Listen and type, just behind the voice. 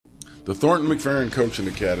The Thornton McFerrin Coaching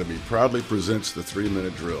Academy proudly presents the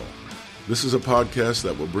 3-Minute Drill. This is a podcast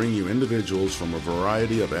that will bring you individuals from a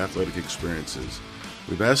variety of athletic experiences.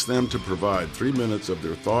 We've asked them to provide 3 minutes of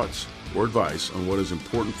their thoughts or advice on what is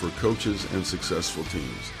important for coaches and successful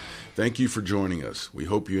teams. Thank you for joining us. We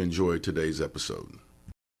hope you enjoy today's episode.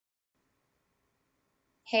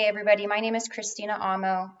 Hey everybody, my name is Christina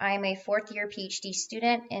Amo. I am a 4th-year Ph.D.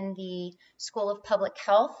 student in the School of Public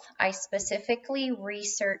Health. I specifically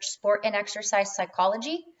research sport and exercise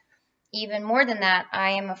psychology. Even more than that,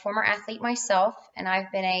 I am a former athlete myself, and I've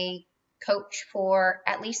been a coach for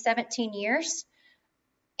at least 17 years,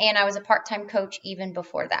 and I was a part-time coach even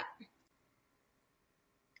before that.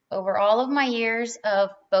 Over all of my years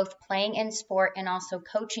of both playing in sport and also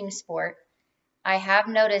coaching sport, I have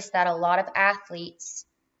noticed that a lot of athletes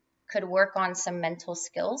could work on some mental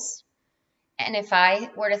skills. And if I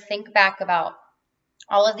were to think back about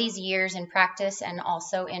all of these years in practice and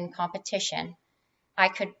also in competition, I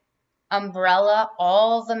could umbrella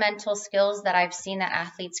all the mental skills that I've seen that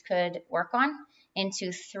athletes could work on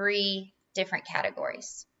into 3 different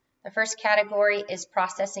categories. The first category is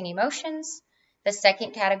processing emotions. The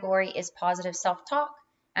second category is positive self-talk.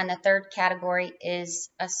 And the third category is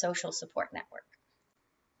a social support network.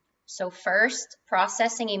 So first,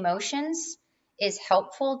 processing emotions is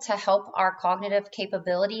helpful to help our cognitive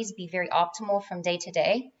capabilities be very optimal from day to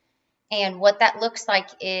day. And what that looks like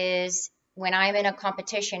is when I'm in a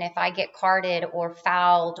competition, if I get carded or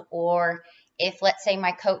fouled, or if, let's say,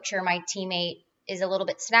 my coach or my teammate is a little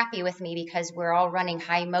bit snappy with me because we're all running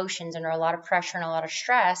high emotions under a lot of pressure and a lot of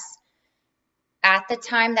stress, at the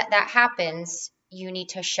time that happens, you need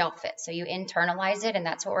to shelf it. So you internalize it, and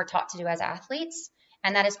that's what we're taught to do as athletes.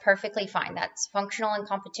 And that is perfectly fine. That's functional in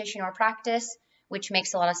competition or practice, which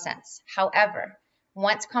makes a lot of sense. However,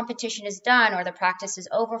 once competition is done or the practice is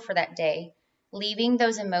over for that day, leaving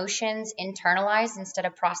those emotions internalized instead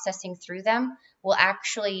of processing through them will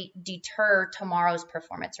actually deter tomorrow's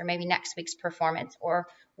performance or maybe next week's performance or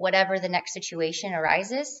whatever the next situation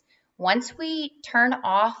arises. Once we turn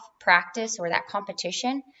off practice or that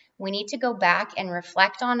competition, we need to go back and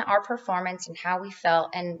reflect on our performance and how we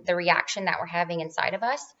felt and the reaction that we're having inside of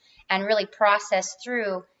us and really process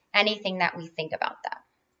through anything that we think about that.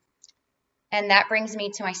 And that brings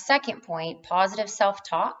me to my second point, positive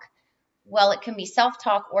self-talk. Well, it can be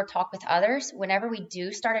self-talk or talk with others. Whenever we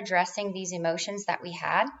do start addressing these emotions that we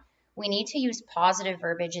had, we need to use positive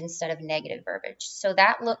verbiage instead of negative verbiage. So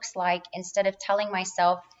that looks like instead of telling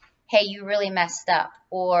myself, hey, you really messed up,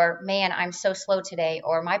 or man, I'm so slow today,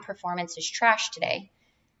 or my performance is trash today,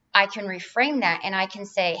 I can reframe that and I can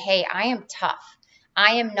say, hey, I am tough.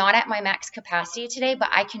 I am not at my max capacity today, but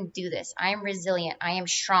I can do this. I am resilient. I am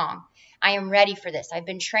strong. I am ready for this. I've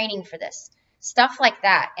been training for this. Stuff like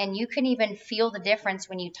that. And you can even feel the difference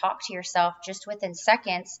when you talk to yourself just within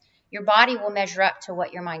seconds. Your body will measure up to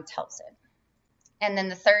what your mind tells it. And then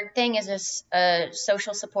the third thing is a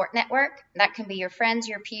social support network. That can be your friends,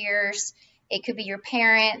 your peers. It could be your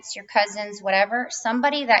parents, your cousins, whatever.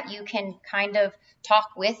 Somebody that you can kind of talk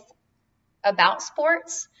with about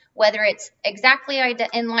sports, whether it's exactly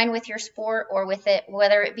in line with your sport or with it,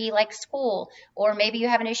 whether it be like school, or maybe you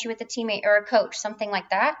have an issue with a teammate or a coach, something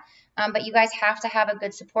like that. But you guys have to have a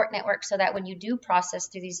good support network so that when you do process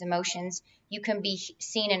through these emotions, you can be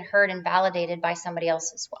seen and heard and validated by somebody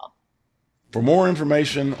else as well. For more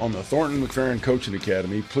information on the Thornton McFerrin Coaching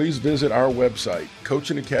Academy, please visit our website,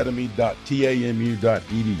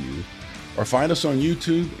 coachingacademy.tamu.edu, or find us on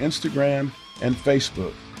YouTube, Instagram, and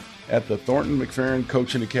Facebook at the Thornton McFerrin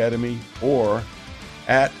Coaching Academy or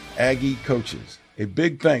at Aggie Coaches. A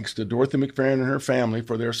big thanks to Dorothy McFerrin and her family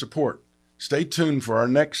for their support. Stay tuned for our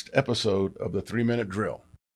next episode of the 3-Minute Drill.